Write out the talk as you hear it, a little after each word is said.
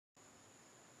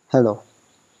Hello.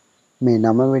 මේ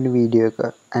 9 වෙනි video එක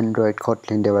Android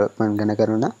Kotlin development ගැන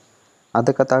කරන අද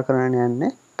කතා කරන්න යන්නේ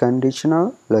conditional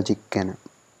logic ගැන.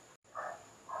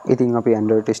 ඉතින් අපි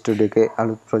Android Studio එකේ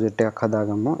අලුත් project එකක්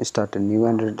හදාගමු. Start a new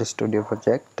Android Studio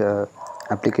project.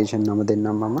 application නම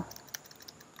දෙන්නම් මම.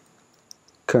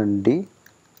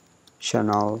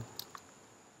 Conditional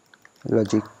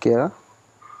logic කියලා.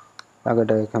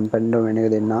 ළඟට company domain එක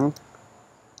දෙන්නම්.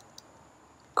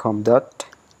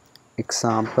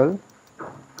 com.example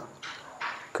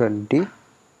conditional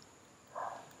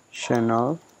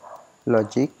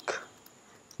logic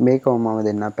මේක මම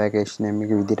දෙන්න package name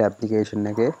එක විදිහට application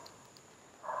එකේ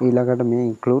ඊළඟට මේ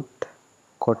include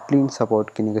Kotlin support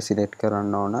කියන එක select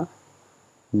කරන්න ඕන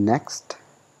next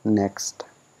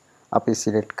අපි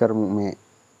select කරමු මේ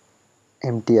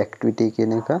empty activity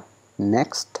කියන එක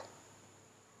next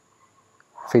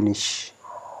finish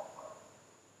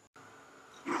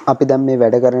අපි දැන් මේ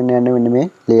වැඩ කරන්න යන්නේ මෙන්න මේ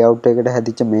layout එකට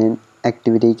හැදිච්ච main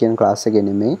activity කියන class එකේ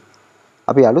නෙමෙයි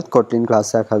අපි අලුත් Kotlin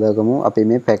class එකක් හදාගමු අපි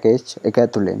මේ package එක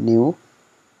ඇතුලේ new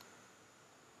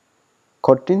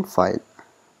Kotlin file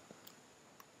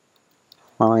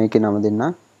මම ඒකේ නම දෙන්න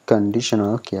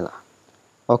conditional කියලා.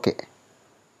 okay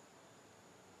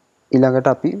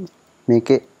ඊළඟට අපි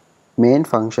මේකේ main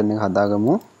function එක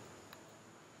හදාගමු.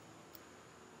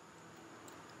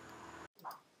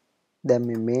 දැන්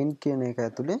මේ main කියන එක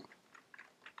ඇතුලේ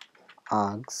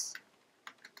args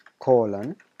colon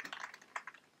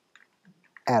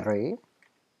array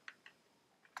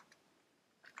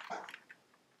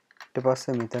ඊට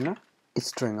පස්සේ මෙතන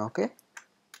string okay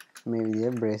මේ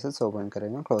විදිහේ braces open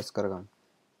කරගෙන close කරගන්න.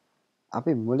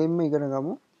 අපි මුලින්ම ඉගෙන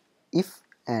ගමු if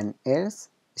and else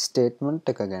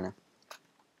statement එක ගැන.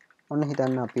 ඔන්න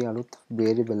හිතන්න අපි අලුත්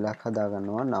variable එකක් හදා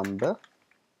ගන්නවා number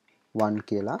 1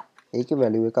 කියලා. ඒකේ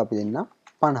value එක අපි දෙන්න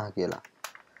 50 කියලා.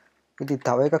 ඉතින්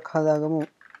තව එකක් හදාගමු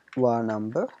var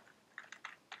number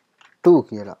 2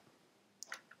 කියලා.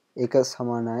 ඒක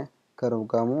සමානයි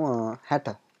කරගමු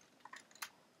 60.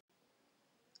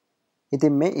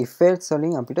 ඉතින් මේ if else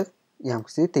වලින් අපිට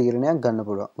යම්කිසි තීරණයක් ගන්න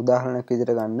පුළුවන්. උදාහරණයක්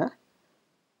විදිහට ගන්න.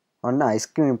 ඔන්න ice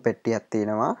cream පෙට්ටියක්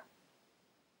තියෙනවා.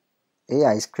 ඒ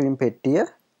ice cream පෙට්ටිය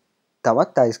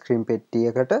තවත් ice cream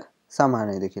පෙට්ටියකට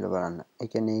සමානයිද කියලා බලන්න. ඒ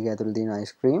කියන්නේ ඒක ඇතුළේ තියෙන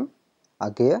ice cream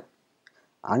අගය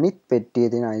අනිත්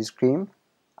පෙට්ටියේ තියෙන ice cream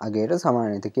අගයට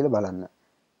සමානයිද කියලා බලන්න.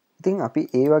 ඉතින් අපි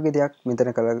ඒ වගේ දෙයක්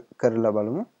මෙතන කරලා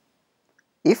බලමු.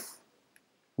 if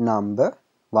number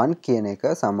 1 කියන එක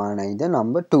සමානයිද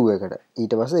number 2 එකට.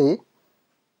 ඊට පස්සේ ඒ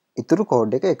ඉතුරු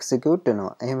කෝඩ් එක එක්සිකියුට්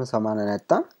වෙනවා. එහෙම සමාන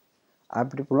නැත්තම්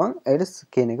අපිට පුළුවන් else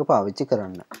කියන එක පාවිච්චි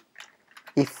කරන්න.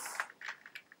 if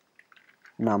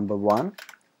number 1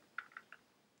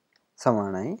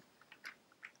 සමානයි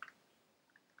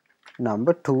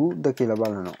number 2 ද කියලා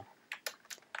බලනවා.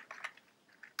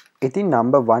 ඉතින්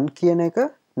number 1 කියන එක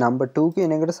number 2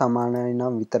 කියන එකට සමානයි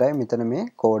නම් විතරයි මෙතන මේ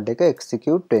කෝඩ් එක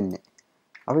එක්සිකියුට් වෙන්නේ.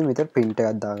 අපි මෙතන print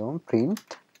එකක් දාගමු.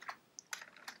 print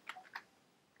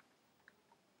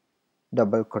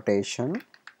double quotation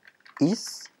is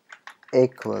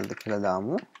equal කියලා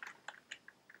දාමු.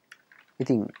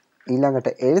 ඉතින් ඊළඟට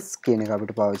else කියන එක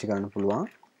අපිට පාවිච්චි කරන්න පුළුවන්.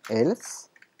 else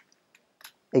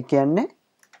ඒ කියන්නේ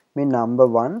මේ number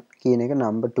 1 කියන එක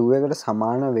number 2 එකට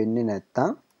සමාන වෙන්නේ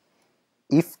නැත්තම්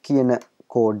if කියන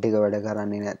කෝඩ් එක වැඩ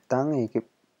කරන්නේ නැත්තම් ඒක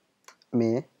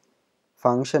මේ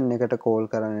function එකට call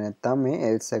කරන්නේ නැත්තම් මේ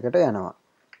else එකට යනවා.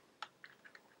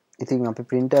 ඉතින් අපි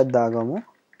print එකක් දාගමු.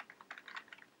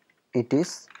 it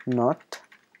is not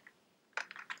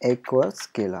equals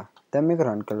කියලා. දැන් මේක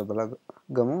run කරලා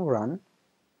බලගමු. run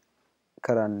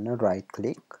කරන්න right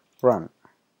click run.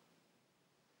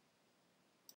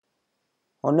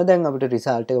 ඔන්න දැන් අපිට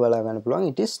result එක බලා ගන්න පුළුවන්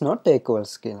it is not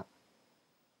equals කියලා.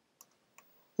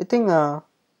 ඉතින්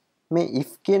මේ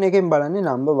if කියන එකෙන් බලන්නේ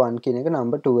number 1 කියන එක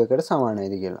number 2 එකට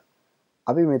සමානයිද කියලා.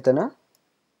 අපි මෙතන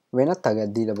වෙනත් අගයක්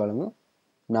දීලා බලමු.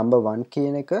 number 1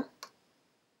 කියන එක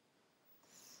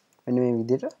මෙන්න මේ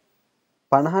විදිහට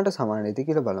 50ට සමානයිද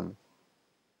කියලා බලමු.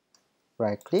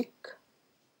 right click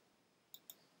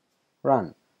run.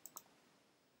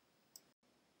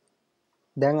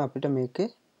 දැන් අපිට මේකේ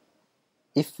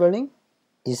if වලින්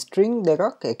string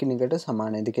දෙකක් එකිනෙකට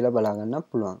සමානයිද කියලා බලා ගන්න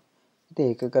පුළුවන්. ඉතින්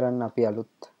ඒක කරන්න අපි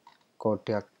අලුත් කෝඩ්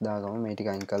ටිකක් දාගමු මේ ටික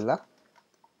අයින් කරලා.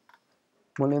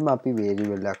 මුලින්ම අපි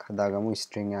variable එකක් හදාගමු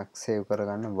string එකක් save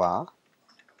කරගන්න var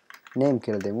name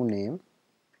කියලා දෙමු name.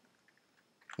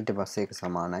 ඊට පස්සේ ඒක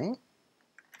සමානයි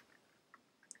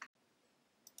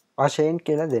වශයෙන්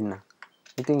කියලා දෙන්න.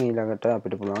 ඉතින් ඊළඟට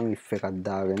අපිට පුළුවන් if එකක්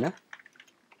දාගෙන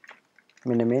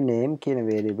මෙන්න මේ name කියන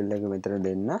variable එක මෙතන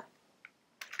දෙන්න.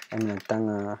 එහෙම නැත්නම්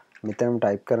මෙතනම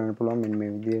type කරන්න පුළුවන් මෙන්න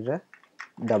මේ විදිහට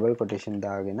double quotation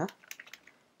දාගෙන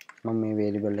මම මේ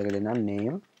වේරියබල් එක දෙනවා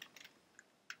name.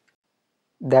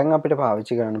 දැන් අපිට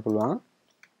පාවිච්චි කරන්න පුළුවන්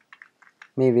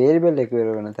මේ වේරියබල් එක ඉවර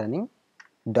වෙන තැනින්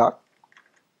dot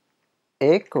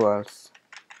equals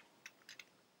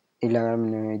ඊළඟට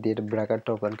මේ විදිහට බ්‍රැකට්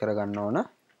ඕපන් කරගන්න ඕන.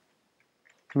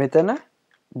 මෙතන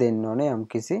දෙන්න ඕනේ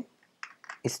යම්කිසි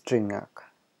string එකක්.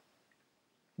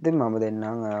 ඉතින් මම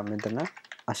දෙන්නම් මෙතන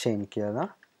අශේන් කියලා.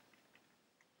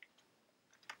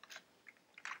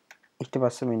 ඊට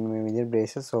පස්සේ මෙන්න මේ විදිහට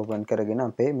braces open කරගෙන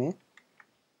අපේ මේ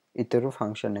ඊතරු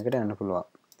ෆන්ක්ෂන් එකට යන්න පුළුවන්.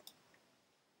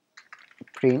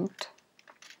 print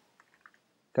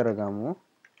කරගමු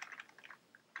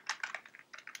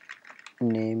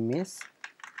name is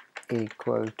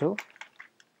equal to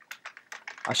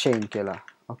Ashen කියලා.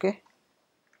 okay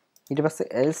ඊට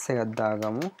පස්සේ else එකක්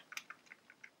දාගමු.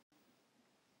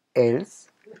 else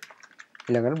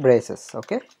ඊළඟට braces.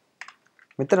 okay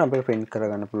මෙතන අපිට print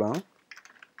කරගන්න පුළුවන්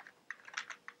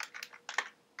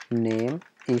name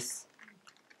is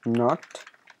not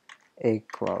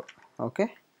equal. okay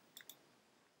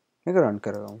මේක run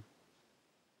කරගමු.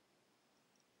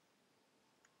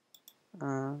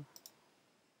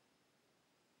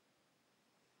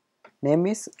 name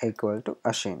is equal to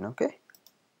Ashin. okay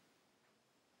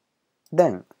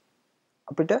දැන්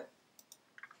අපිට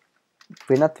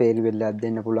වෙනත් වේරියබල් එකක්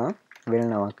දෙන්න පුළුවන්. වෙන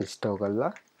නමක් ස්ටෝර්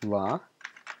කරලා වා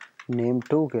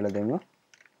name2 කියලා දෙමු.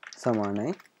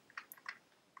 සමානයි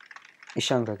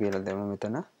ඉෂාංක කියලා දෙමු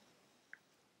මෙතන.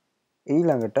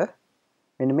 ඊළඟට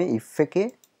මෙන්න මේ if එකේ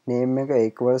name එක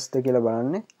equals ද කියලා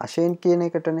බලන්නේ අශේන් කියන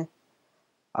එකටනේ.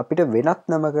 අපිට වෙනත්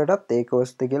නමකටත්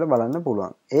equals ද කියලා බලන්න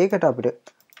පුළුවන්. ඒකට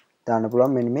අපිට දාන්න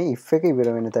පුළුවන් මෙන්න මේ if එක ඉවර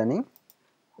වෙන තැනින්,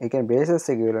 ඒ කියන්නේ braces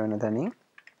එක ඉවර වෙන තැනින්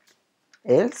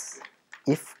else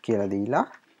if කියලා දීලා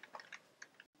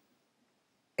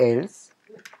else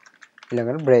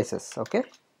ඊළඟට braces. okay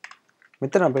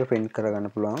මෙතන අපිට print කරගන්න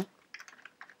පුළුවන්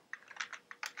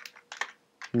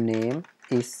name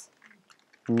is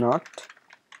not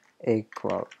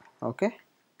equal. okay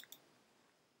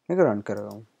මේක run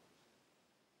කරගමු.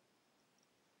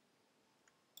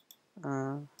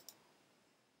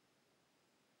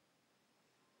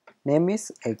 name is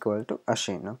equal to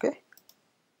Ashin. okay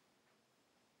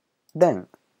දැන්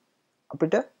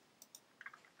අපිට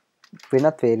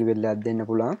වෙනත් වේරියබල් එකක් දෙන්න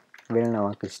පුළුවන්. වෙන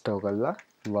නමක් ස්ටෝර් කරලා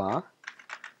වා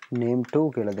name2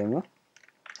 කියලා දෙමු.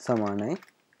 සමානයි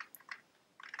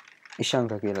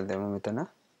ඉෂාංක කියලා දෙමු මෙතන.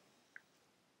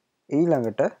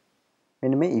 ඊළඟට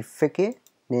මෙන්න මේ if එකේ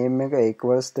name එක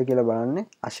equals ද කියලා බලන්නේ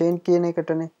අශේන් කියන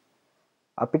එකටනේ.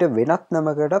 අපිට වෙනත්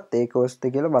නමකටත් equals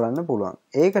ද කියලා බලන්න පුළුවන්.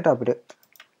 ඒකට අපිට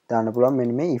දාන්න පුළුවන්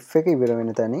මෙන්න මේ if එක ඉවර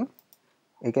වෙන තැනින්,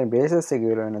 ඒ කියන්නේ braces එක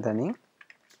ඉවර වෙන තැනින්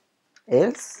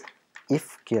else if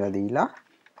කියලා දීලා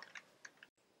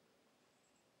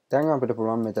දැන් අපිට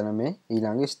පුළුවන් මෙතන මේ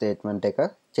ඊළඟ ස්ටේට්මන්ට් එක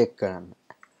චෙක් කරන්න.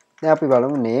 දැන් අපි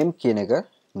බලමු name කියන එක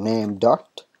name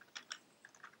dot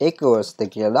equals ද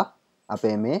කියලා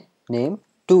අපේ මේ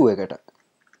name2 එකට.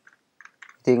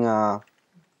 ඉතින්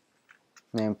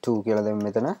name2 කියලා දෙමු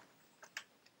මෙතන.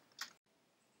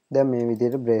 දැන් මේ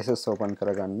විදිහට braces open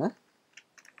කරගන්න.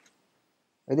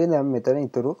 ඉතින් දැන් මෙතන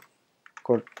ඉතුරු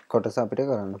කොටස අපිට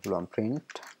කරන්න පුළුවන්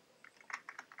print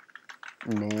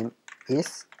name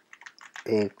is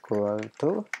equal to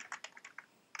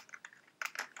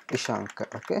Ishanka.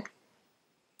 okay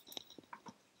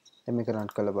දැන් මේක run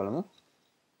කරලා බලමු.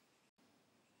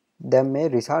 දැන් මේ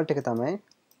result එක තමයි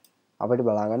අපිට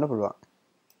බලා ගන්න පුළුවන්.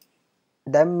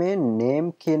 දැන් මේ name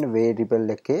කියන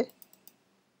variable එකේ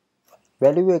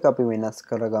value එක අපි වෙනස්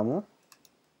කරගමු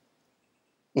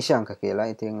ඉෂාංක කියලා.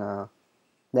 ඉතින්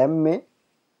දැන් මේ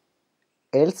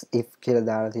else if කියලා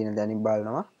දාලා තියෙන දැනින්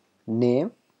බලනවා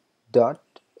name dot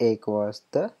equals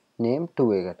the name2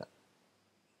 එකට.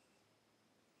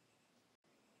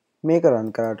 මේක run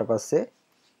කරාට පස්සේ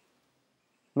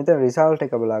මෙතන result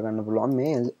එක බලා ගන්න පුළුවන්.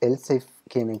 මේ else if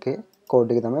කියන එකේ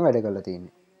code එක තමයි වැඩ කරලා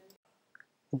තියෙන්නේ.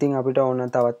 ඉතින් අපිට ඕන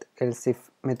තවත් else if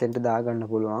මෙතෙන්ට දාගන්න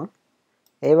පුළුවන්.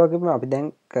 ඒ වගේම අපි දැන්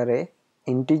කරේ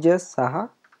integers සහ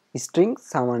string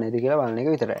සමානයිද කියලා බලන එක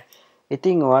විතරයි.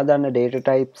 ඉතින් ඔයා දන්න data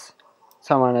types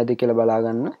සමානයිද කියලා බලා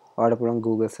ගන්න ඔයාලට පුළුවන්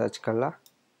Google search කරලා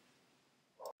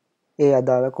ඒ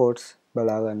අදාළ codes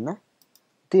බලා ගන්න.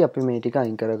 ඉතින් අපි මේ ටික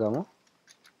අයින් කරගමු.